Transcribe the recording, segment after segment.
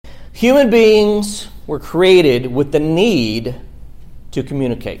Human beings were created with the need to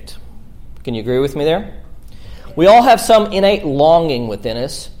communicate. Can you agree with me there? We all have some innate longing within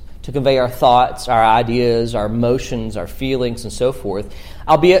us to convey our thoughts, our ideas, our emotions, our feelings, and so forth,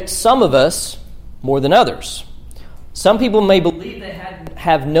 albeit some of us more than others. Some people may believe they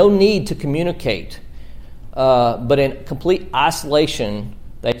have no need to communicate, but in complete isolation,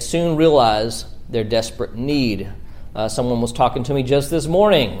 they soon realize their desperate need. Someone was talking to me just this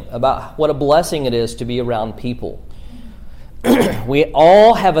morning about what a blessing it is to be around people. We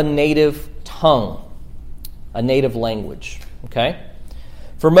all have a native tongue, a native language, okay?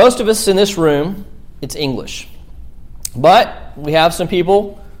 For most of us in this room, it's English. But we have some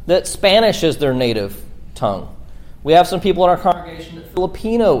people that Spanish is their native tongue. We have some people in our congregation that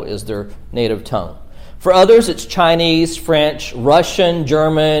Filipino is their native tongue. For others, it's Chinese, French, Russian,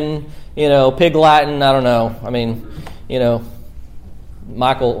 German, Pig Latin, I don't know. I mean,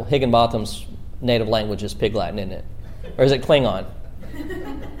 Michael Higginbotham's native language is Pig Latin, isn't it? Or is it Klingon?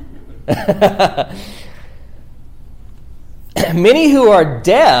 Many who are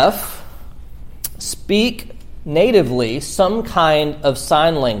deaf speak natively some kind of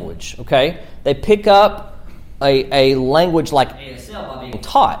sign language, okay? They pick up a language like ASL by being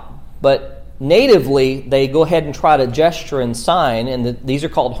taught, but natively they go ahead and try to gesture and sign, and these are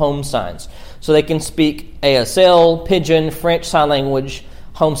called home signs. So they can speak ASL, Pidgin, French Sign Language,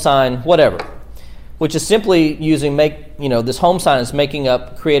 home sign, whatever, which is simply using this home sign is making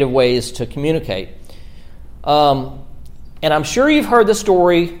up creative ways to communicate. And I'm sure you've heard the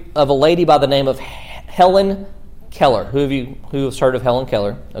story of a lady by the name of Helen Keller. Who has heard of Helen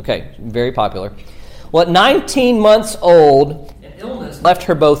Keller? Okay, very popular. Well, at 19 months old, an illness left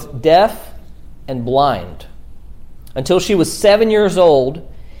her both deaf and blind until she was 7 years old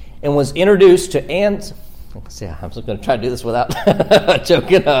and was introduced to Anne's. See, I'm just going to try to do this without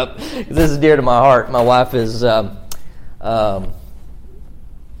choking up. This is dear to my heart. My wife is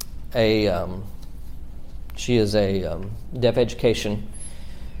she is a deaf education.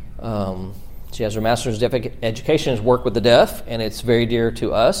 She has her master's in deaf education, has worked with the deaf, and it's very dear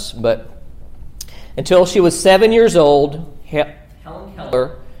to us. But until she was 7 years old, Helen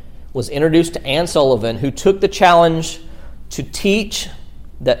Keller was introduced to Anne Sullivan, who took the challenge to teach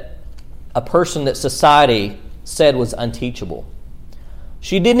that a person that society said was unteachable.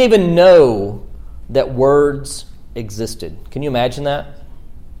 She didn't even know that words existed. Can you imagine that?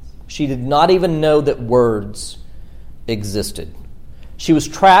 She did not even know that words existed. She was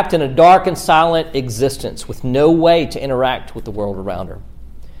trapped in a dark and silent existence with no way to interact with the world around her.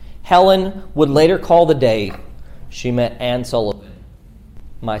 Helen would later call the day she met Anne Sullivan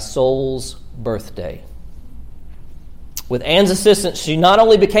my soul's birthday. With Anne's assistance, she not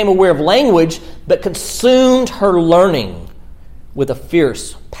only became aware of language, but consumed her learning with a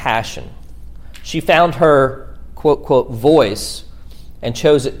fierce passion. She found her, quote, quote, voice and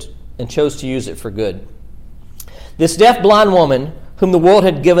chose to use it for good. This deaf-blind woman, whom the world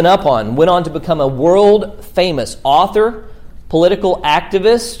had given up on, went on to become a world-famous author, political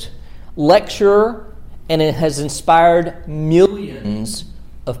activist, lecturer, and it has inspired millions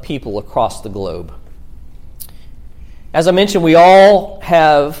of people across the globe. As I mentioned, we all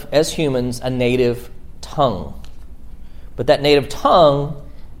have, as humans, a native tongue. But that native tongue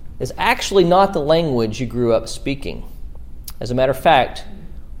is actually not the language you grew up speaking. As a matter of fact,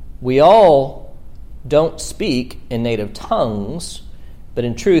 we all don't speak in native tongues, but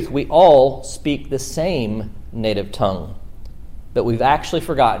in truth, we all speak the same native tongue. But we've actually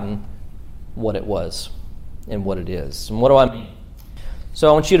forgotten what it was and what it is. And what do I mean? So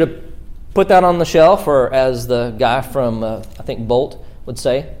I want you to put that on the shelf, or as the guy from, I think Bolt would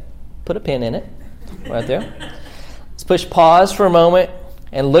say, put a pin in it, right there. Let's push pause for a moment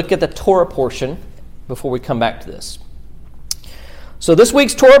and look at the Torah portion before we come back to this. So this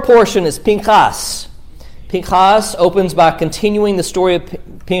week's Torah portion is Pinchas. Pinchas opens by continuing the story of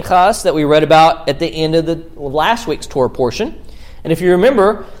Pinchas that we read about at the end of last week's Torah portion. And if you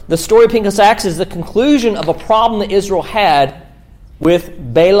remember, the story of Pinchas is the conclusion of a problem that Israel had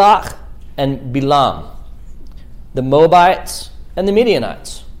with Balak and Bilam, the Moabites and the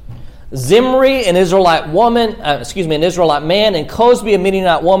Midianites. Zimri, an Israelite man, and Cosbi, a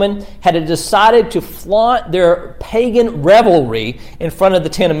Midianite woman, had decided to flaunt their pagan revelry in front of the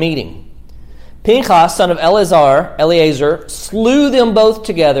tent of meeting. Pinchas, son of Eleazar, slew them both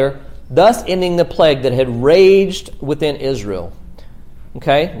together, thus ending the plague that had raged within Israel.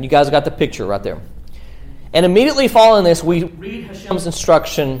 Okay, you guys got the picture right there. And immediately following this, we read Hashem's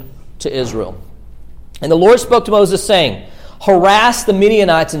instruction to Israel. And the Lord spoke to Moses, saying, harass the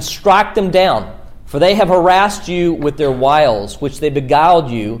Midianites and strike them down, for they have harassed you with their wiles, which they beguiled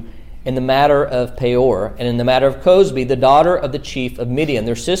you, in the matter of Peor, and in the matter of Cosbi, the daughter of the chief of Midian,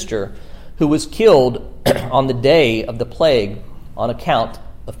 their sister, who was killed on the day of the plague on account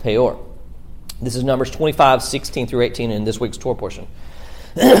of Peor. This is Numbers 25, 16 through 18 in this week's Torah portion.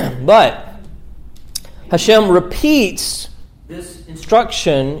 But Hashem repeats this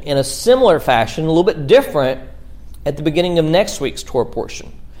instruction in a similar fashion, a little bit different, at the beginning of next week's Torah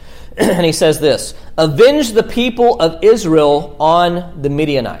portion. And he says this, avenge the people of Israel on the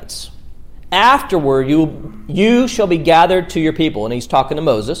Midianites. Afterward, you shall be gathered to your people. And he's talking to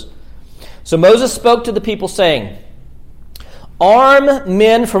Moses. So Moses spoke to the people, saying, arm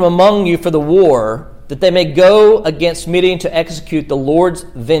men from among you for the war, that they may go against Midian to execute the Lord's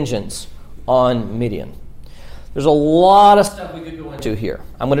vengeance on Midian. There's a lot of stuff we could go into here.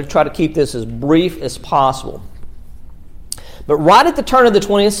 I'm going to try to keep this as brief as possible. But right at the turn of the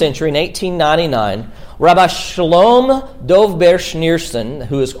 20th century, in 1899, Rabbi Shalom Dovber Schneerson,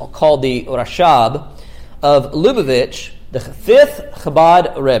 who is called the Rashab of Lubavitch, the fifth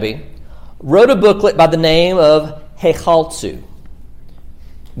Chabad Rebbe, wrote a booklet by the name of Hechaltzu,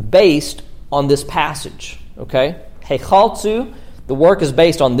 based on this passage. Okay? Hechaltzu, the work is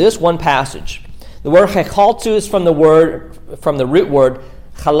based on this one passage. The word Hechaltzu is from the root word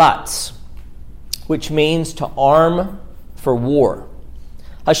chalatz, which means to arm for war.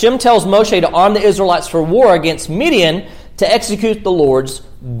 Hashem tells Moshe to arm the Israelites for war against Midian to execute the Lord's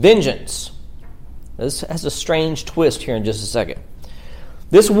vengeance. This has a strange twist here in just a second.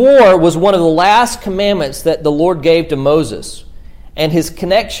 This war was one of the last commandments that the Lord gave to Moses, and his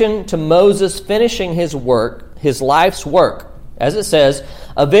connection to Moses finishing his work, his life's work, as it says,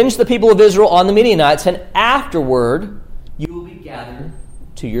 avenge the people of Israel on the Midianites, and afterward you will be gathered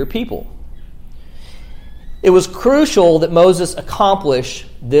to your people. It was crucial that Moses accomplish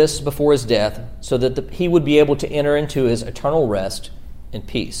this before his death so that he would be able to enter into his eternal rest and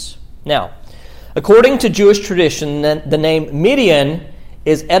peace. Now, according to Jewish tradition, the name Midian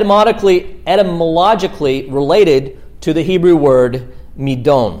is etymologically related to the Hebrew word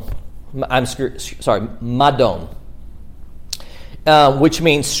Madon, which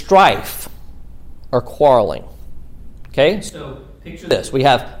means strife or quarreling. Okay, so picture this. We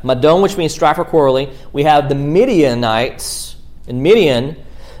have Madon, which means strife or quarreling. We have the Midianites in Midian,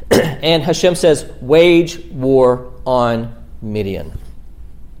 and Hashem says, wage war on Midian.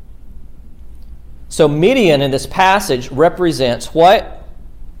 So Midian in this passage represents what?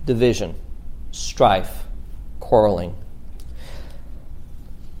 Division, strife, quarreling.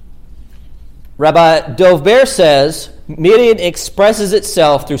 Rabbi Dovber says, Midian expresses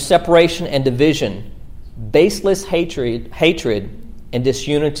itself through separation and division, baseless hatred and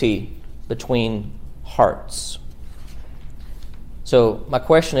disunity between hearts. So my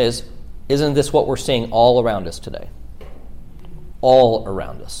question is, isn't this what we're seeing all around us today? All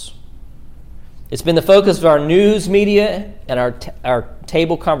around us. It's been the focus of our news media and our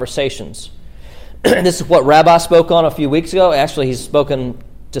table conversations. This is what Rabbi spoke on a few weeks ago. Actually, he's spoken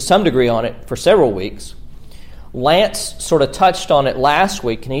to some degree on it for several weeks. Lance sort of touched on it last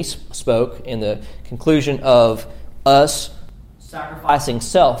week, and he spoke in the conclusion of us sacrificing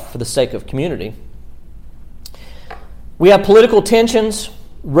self for the sake of community. We have political tensions,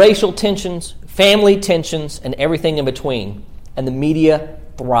 racial tensions, family tensions, and everything in between, and the media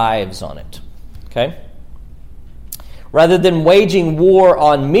thrives on it. Okay? Rather than waging war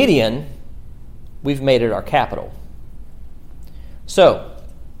on Midian, we've made it our capital. So,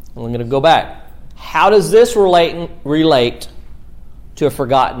 I'm going to go back. How does this relate to a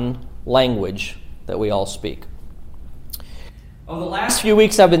forgotten language that we all speak? Over the last few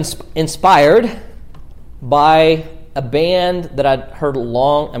weeks, I've been inspired by a band that I've heard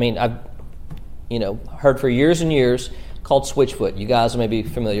heard for years and years, called Switchfoot. You guys may be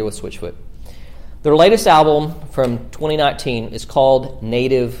familiar with Switchfoot. Their latest album from 2019 is called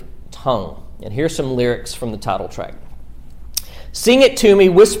Native Tongue. And here's some lyrics from the title track. Sing it to me,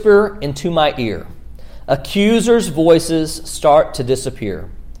 whisper into my ear. Accusers' voices start to disappear.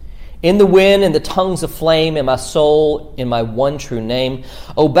 In the wind, in the tongues of flame, in my soul, in my one true name.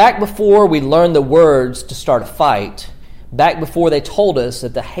 Oh, back before we learned the words to start a fight, back before they told us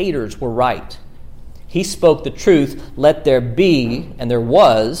that the haters were right. He spoke the truth, let there be, and there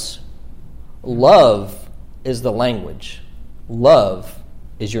was. Love is the language. Love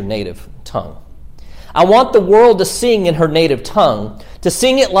is your native tongue. I want the world to sing in her native tongue, to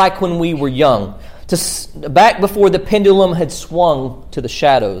sing it like when we were young, back before the pendulum had swung to the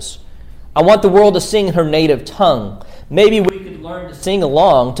shadows. I want the world to sing in her native tongue. Maybe we could learn to sing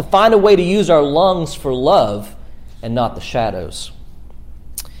along, to find a way to use our lungs for love and not the shadows.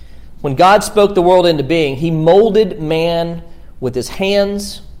 When God spoke the world into being, He molded man with His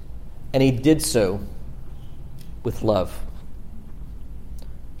hands and he did so with love.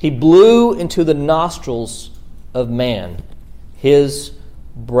 He blew into the nostrils of man his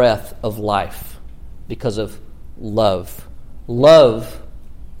breath of life because of love. Love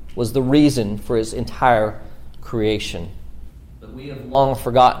was the reason for his entire creation. But we have long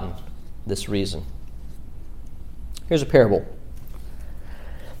forgotten this reason. Here's a parable.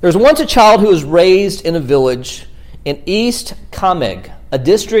 There was once a child who was raised in a village in East Kameg, a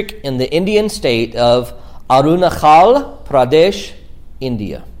district in the Indian state of Arunachal Pradesh,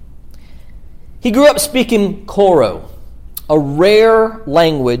 India. He grew up speaking Koro, a rare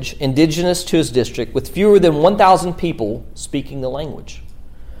language indigenous to his district with fewer than 1,000 people speaking the language.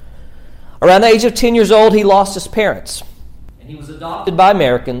 Around the age of 10 years old, he lost his parents, and he was adopted by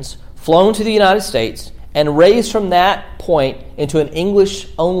Americans, flown to the United States, and raised from that point into an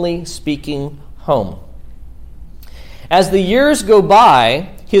English-only speaking home. As the years go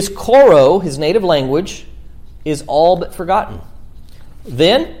by, his Koro, his native language, is all but forgotten.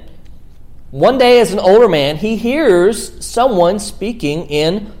 Then, one day as an older man, he hears someone speaking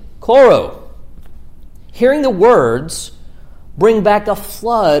in Koro. Hearing the words bring back a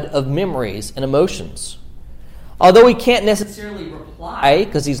flood of memories and emotions. Although he can't necessarily reply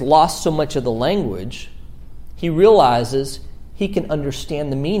because he's lost so much of the language, he realizes he can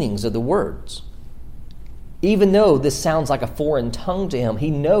understand the meanings of the words. Even though this sounds like a foreign tongue to him, he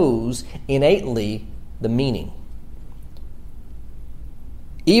knows innately the meaning.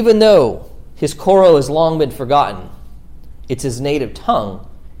 Even though his Koro has long been forgotten, it's his native tongue,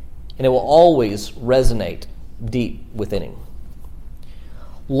 and it will always resonate deep within him.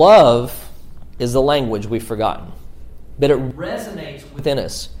 Love is the language we've forgotten, but it resonates within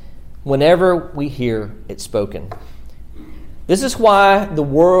us whenever we hear it spoken. This is why the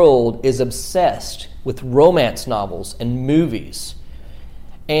world is obsessed with romance novels and movies,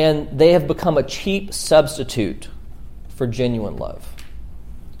 and they have become a cheap substitute for genuine love.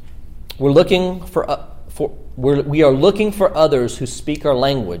 We are looking for others who speak our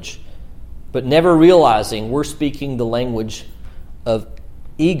language, but never realizing we're speaking the language of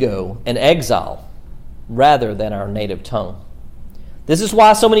ego and exile rather than our native tongue. This is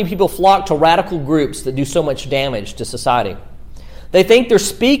why so many people flock to radical groups that do so much damage to society. They think they're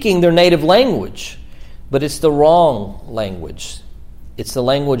speaking their native language, but it's the wrong language. It's the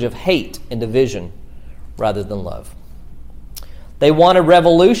language of hate and division rather than love. They want a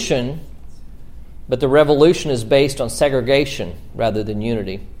revolution, but the revolution is based on segregation rather than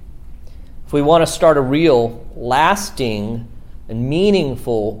unity. If we want to start a real, lasting, and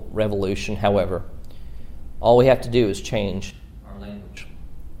meaningful revolution, however, all we have to do is change our language.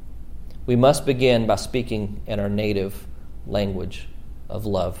 We must begin by speaking in our native language of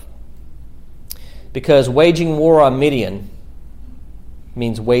love. Because waging war on Midian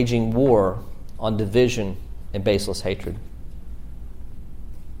means waging war on division and baseless hatred.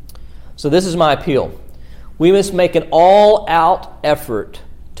 So this is my appeal. We must make an all-out effort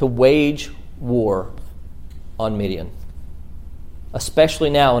to wage war on Midian, especially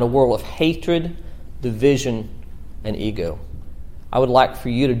now in a world of hatred, division, and ego. I would like for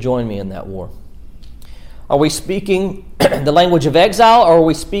you to join me in that war. Are we speaking the language of exile, or are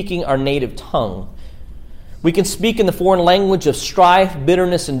we speaking our native tongue? We can speak in the foreign language of strife,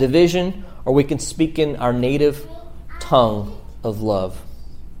 bitterness, and division, or we can speak in our native tongue of love.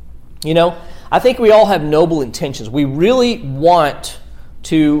 You know, I think we all have noble intentions. We really want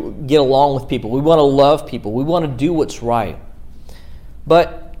to get along with people. We want to love people. We want to do what's right.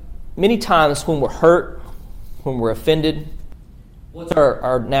 But many times when we're hurt, when we're offended, what's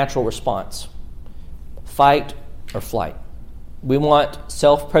our natural response? Fight or flight. We want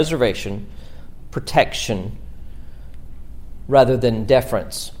self-preservation, protection, rather than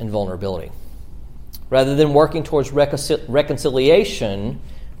deference and vulnerability. Rather than working towards reconciliation,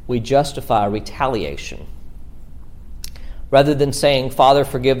 we justify retaliation. Rather than saying, Father,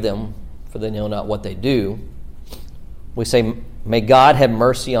 forgive them, for they know not what they do, we say, may God have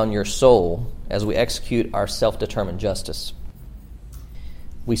mercy on your soul as we execute our self-determined justice.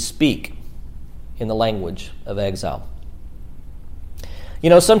 We speak in the language of exile. You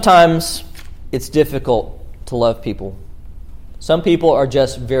know, sometimes it's difficult to love people. Some people are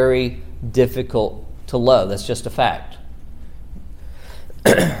just very difficult to love. That's just a fact.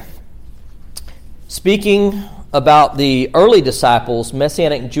 Speaking about the early disciples,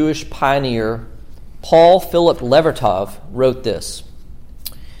 Messianic Jewish pioneer Paul Philip Levertov wrote this: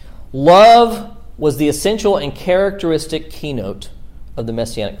 love was the essential and characteristic keynote of the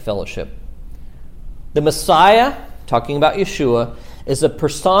Messianic fellowship. The Messiah, talking about Yeshua, is a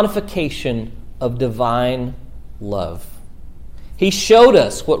personification of divine love. He showed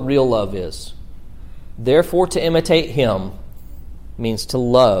us what real love is. Therefore, to imitate him means to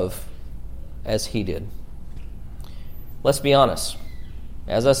love as he did. Let's be honest.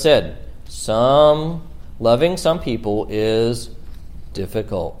 As I said, loving some people is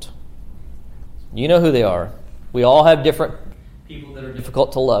difficult. You know who they are. We all have different people that are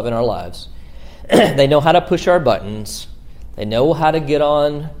difficult to love in our lives. They know how to push our buttons. They know how to get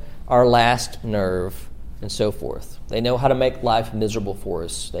on our last nerve and so forth. They know how to make life miserable for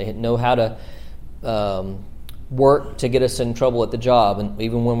us. They know how to work to get us in trouble at the job, and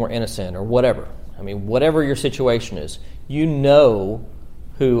even when we're innocent or whatever. I mean, whatever your situation is, you know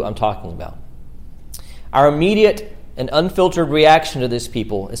who I'm talking about. Our immediate and unfiltered reaction to these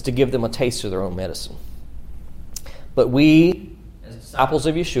people is to give them a taste of their own medicine. But we, as disciples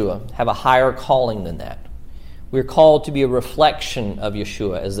of Yeshua, have a higher calling than that. We're called to be a reflection of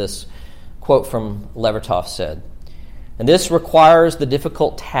Yeshua, as this quote from Levertov said. And this requires the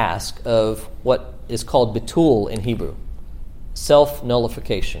difficult task of what is called betul in Hebrew,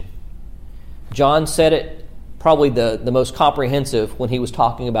 self-nullification. John said it probably the most comprehensive when he was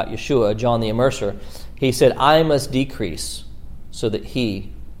talking about Yeshua, John the Immerser. He said, I must decrease so that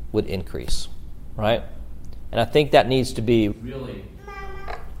he would increase, right? And I think that needs to be really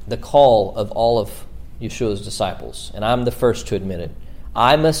the call of all of Yeshua's disciples. And I'm the first to admit it.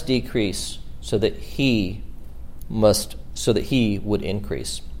 I must decrease so that he would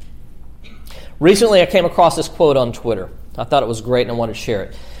increase. Recently, I came across this quote on Twitter. I thought it was great and I wanted to share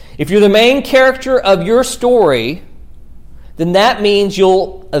it. If you're the main character of your story, then that means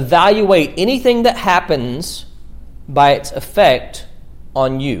you'll evaluate anything that happens by its effect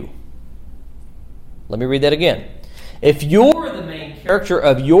on you. Let me read that again. If you're the main character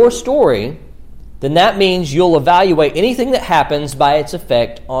of your story, then that means you'll evaluate anything that happens by its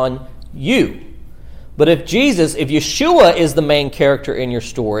effect on you. But if Yeshua is the main character in your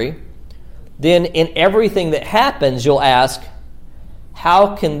story, then in everything that happens, you'll ask,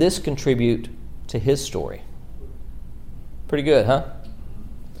 how can this contribute to his story? Pretty good, huh?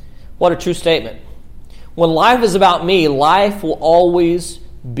 What a true statement. When life is about me, life will always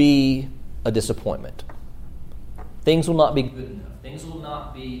be a disappointment. Things will not be good enough. Things will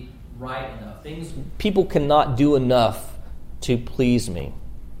not be right enough. People cannot do enough to please me,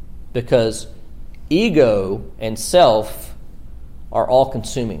 because ego and self are all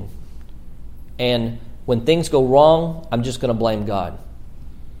consuming. And when things go wrong, I'm just going to blame God.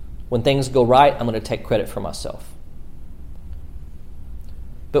 When things go right, I'm going to take credit for myself.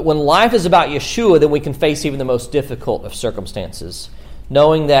 But when life is about Yeshua, then we can face even the most difficult of circumstances,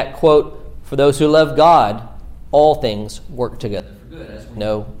 knowing that, quote, for those who love God, all things work together for good, as we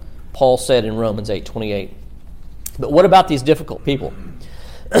know Paul said in Romans 8:28. But what about these difficult people?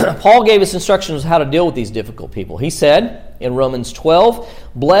 Paul gave us instructions on how to deal with these difficult people. He said in Romans 12,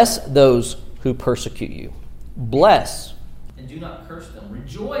 bless those who persecute you. Bless, and do not curse them.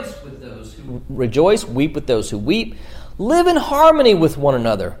 Rejoice with those who rejoice, weep with those who weep. Live in harmony with one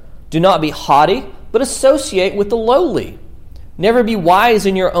another. Do not be haughty, but associate with the lowly. Never be wise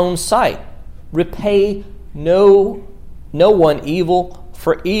in your own sight. Repay no one evil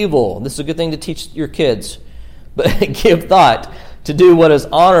for evil. This is a good thing to teach your kids. But give thought to do what is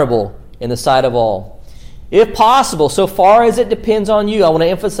honorable in the sight of all. If possible, so far as it depends on you. I want to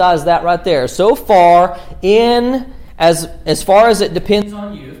emphasize that right there. So far, as far as it depends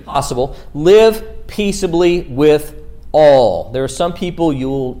on you, if possible, live peaceably with all. There are some people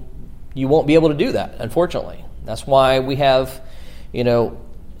you won't be able to do that, unfortunately. That's why we have,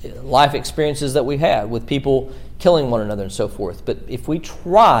 life experiences that we have with people killing one another and so forth. But if we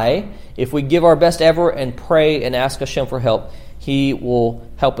give our best ever and pray and ask Hashem for help, He will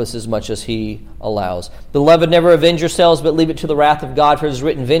help us as much as He allows. Beloved, never avenge yourselves, but leave it to the wrath of God, for it is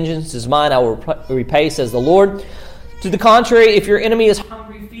written, vengeance is mine, I will repay, says the Lord. To the contrary, if your enemy is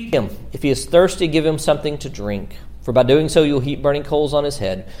hungry, feed him. If he is thirsty, give him something to drink. For by doing so, you'll heap burning coals on his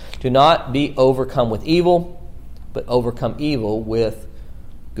head. Do not be overcome with evil, but overcome evil with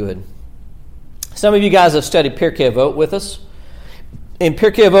good. Some of you guys have studied Pirkei Avot with us. In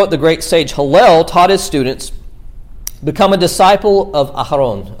Pirkei Avot, the great sage Hillel taught his students, become a disciple of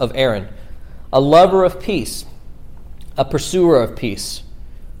Aharon, of Aaron, a lover of peace, a pursuer of peace,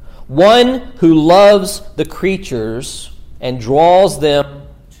 one who loves the creatures and draws them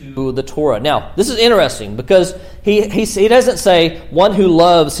to the Torah. Now, this is interesting because he doesn't say one who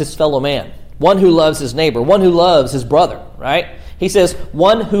loves his fellow man, one who loves his neighbor, one who loves his brother, right? He says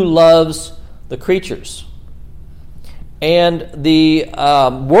one who loves the creatures. And the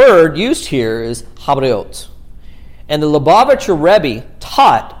word used here is habriot. And the Lubavitcher Rebbe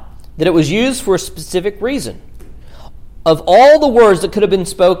taught that it was used for a specific reason. Of all the words that could have been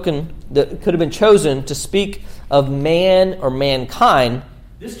spoken, that could have been chosen to speak of man or mankind,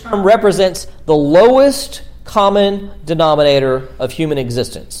 this term represents the lowest common denominator of human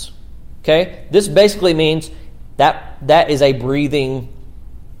existence. Okay? This basically means that is a breathing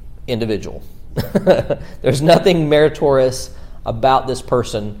individual. There's nothing meritorious about this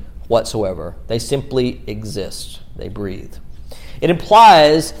person whatsoever. They simply exist. They breathe. It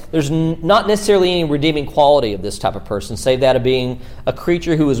implies there's not necessarily any redeeming quality of this type of person, save that of being a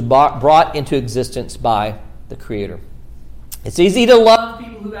creature who was brought into existence by the Creator. It's easy to love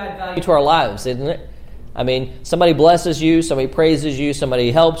people who add value to our lives, isn't it? I mean, somebody blesses you, somebody praises you,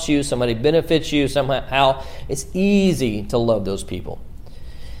 somebody helps you, somebody benefits you somehow. It's easy to love those people.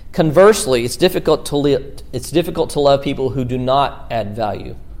 Conversely, it's difficult to love people who do not add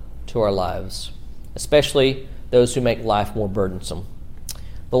value to our lives, especially those who make life more burdensome.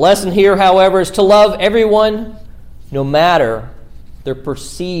 The lesson here, however, is to love everyone no matter their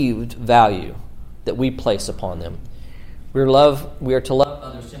perceived value that we place upon them. We are to love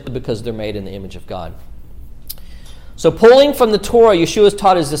others simply because they're made in the image of God. So pulling from the Torah, Yeshua has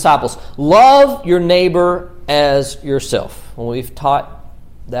taught his disciples, love your neighbor as yourself. And we've taught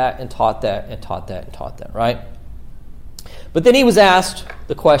that and taught that and taught that and taught that, right? But then he was asked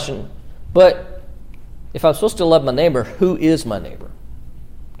the question, but if I'm supposed to love my neighbor, who is my neighbor?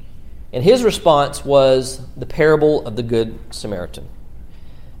 And his response was the parable of the Good Samaritan.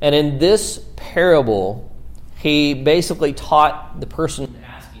 And in this parable, he basically taught the person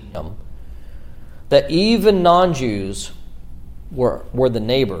asking him that even non-Jews were the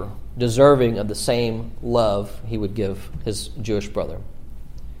neighbor, deserving of the same love he would give his Jewish brother.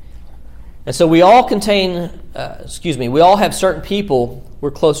 And so we all we all have certain people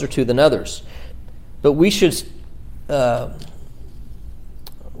we're closer to than others. But we shouldn't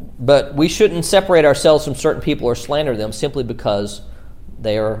separate ourselves from certain people or slander them simply because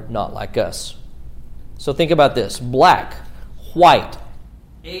they are not like us. So think about this. Black, white,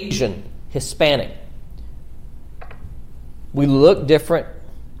 Asian, Hispanic. We look different.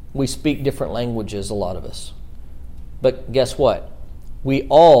 We speak different languages, a lot of us. But guess what? We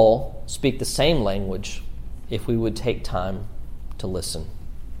all speak the same language if we would take time to listen.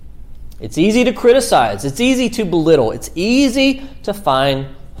 It's easy to criticize. It's easy to belittle. It's easy to find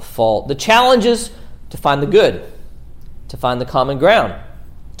fault. The challenge is to find the good, to find the common ground,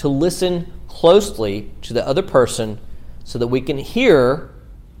 to listen closely to the other person so that we can hear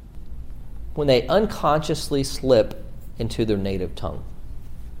when they unconsciously slip into their native tongue.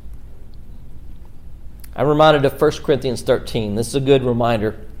 I'm reminded of 1 Corinthians 13. This is a good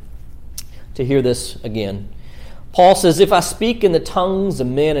reminder to hear this again. Paul says, if I speak in the tongues of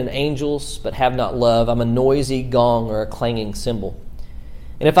men and angels, but have not love, I'm a noisy gong or a clanging cymbal.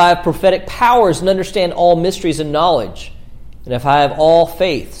 And if I have prophetic powers and understand all mysteries and knowledge, and if I have all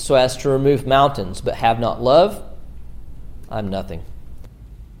faith so as to remove mountains, but have not love, I'm nothing.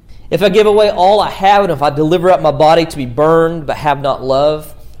 If I give away all I have, and if I deliver up my body to be burned, but have not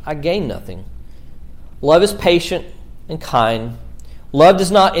love, I gain nothing. Love is patient and kind. Love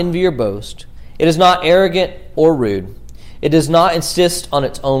does not envy or boast. It is not arrogant or rude. It does not insist on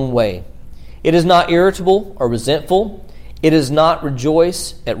its own way. It is not irritable or resentful. It does not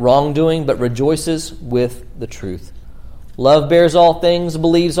rejoice at wrongdoing, but rejoices with the truth. Love bears all things,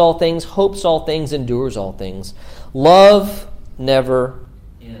 believes all things, hopes all things, endures all things. Love never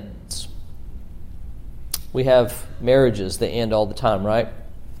ends. We have marriages that end all the time, right?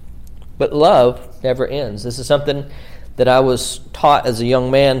 But love never ends. This is something that I was taught as a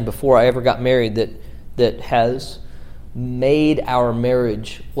young man before I ever got married that has made our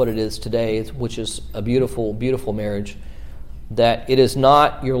marriage what it is today, which is a beautiful, beautiful marriage, that it is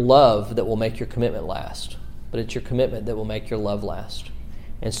not your love that will make your commitment last, but it's your commitment that will make your love last.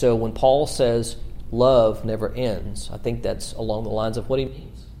 And so when Paul says love never ends, I think that's along the lines of what he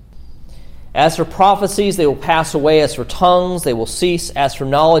means. As for prophecies, they will pass away. As for tongues, they will cease. As for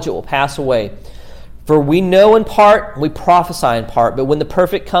knowledge, it will pass away. For we know in part, we prophesy in part, but when the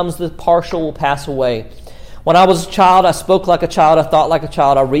perfect comes, the partial will pass away. When I was a child, I spoke like a child, I thought like a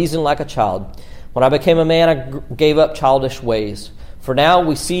child, I reasoned like a child. When I became a man, I gave up childish ways. For now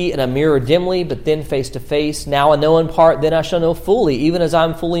we see in a mirror dimly, but then face to face. Now I know in part, then I shall know fully, even as I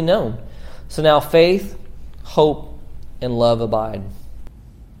am fully known. So now faith, hope, and love abide.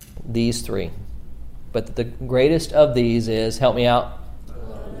 These three. But the greatest of these is, help me out,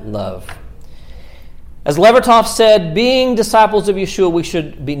 love. As Levertov said, being disciples of Yeshua, we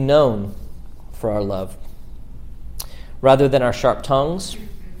should be known for our love, rather than our sharp tongues,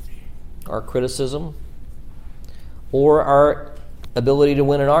 our criticism, or our ability to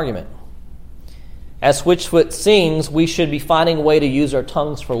win an argument. As Switchfoot sings, we should be finding a way to use our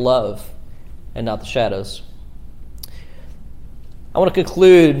tongues for love and not the shadows. I want to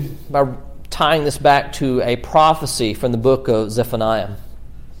conclude by tying this back to a prophecy from the book of Zephaniah.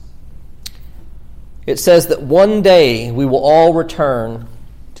 It says that one day we will all return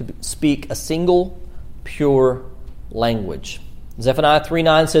to speak a single pure language. Zephaniah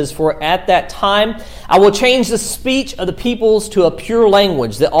 3:9 says, "For at that time I will change the speech of the peoples to a pure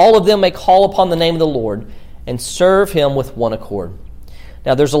language, that all of them may call upon the name of the Lord and serve him with one accord."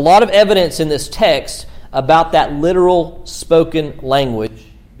 Now there's a lot of evidence in this text about that literal spoken language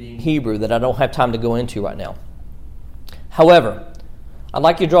being Hebrew that I don't have time to go into right now. However, I'd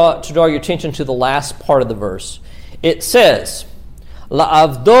like you to draw your attention to the last part of the verse. It says,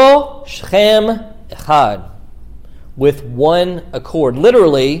 "La'avdo shechem echad," with one accord,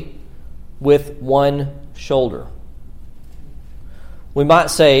 literally with one shoulder. We might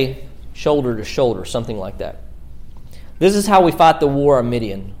say shoulder to shoulder, something like that. This is how we fight the war on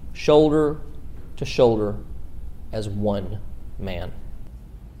Midian, shoulder to shoulder as one man.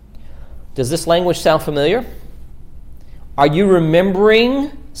 Does this language sound familiar? Are you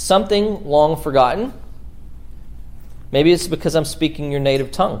remembering something long forgotten? Maybe it's because I'm speaking your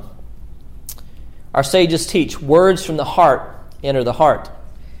native tongue. Our sages teach words from the heart enter the heart.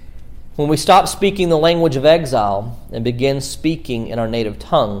 When we stop speaking the language of exile and begin speaking in our native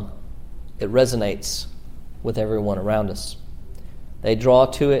tongue, it resonates with everyone around us. They draw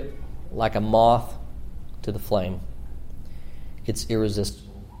to it like a moth to the flame. It's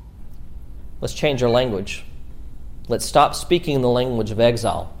irresistible. Let's change our language. Let's stop speaking the language of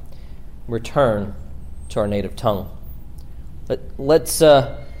exile. Return to our native tongue. Let's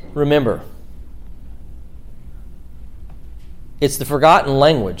remember, it's the forgotten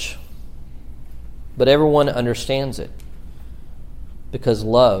language, but everyone understands it because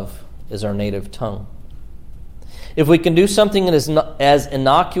love is our native tongue. If we can do something as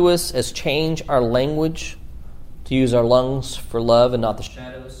innocuous as change our language to use our lungs for love and not the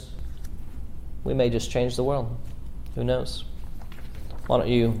shadows, we may just change the world. Who knows? Why don't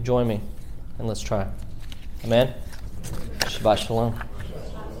you join me and let's try. Amen? Shabbat Shalom.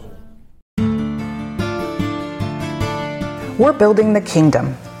 We're building the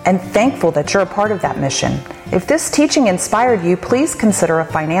kingdom and thankful that you're a part of that mission. If this teaching inspired you, please consider a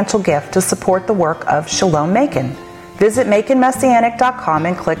financial gift to support the work of Shalom Macon. Visit MaconMessianic.com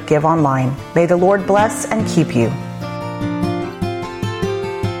and click Give Online. May the Lord bless and keep you.